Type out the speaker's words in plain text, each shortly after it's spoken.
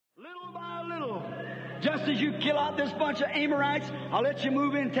Little by little, just as you kill out this bunch of Amorites, I'll let you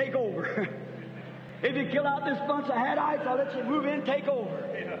move in and take over. If you kill out this bunch of Hivites, I'll let you move in and take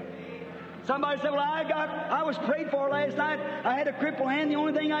over. Somebody said, well, I was prayed for last night. I had a crippled hand. The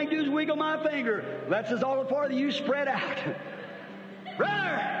only thing I can do is wiggle my finger. That's as all farther you spread out.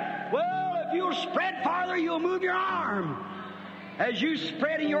 Brother, well, if you'll spread farther, you'll move your arm. As you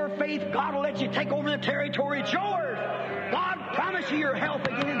spread in your faith, God will let you take over the territory. It's yours. God promised you your health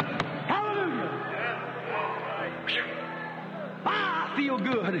again. Hallelujah. I feel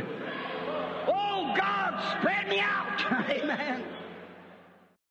good. Oh, God, spread me out. Amen.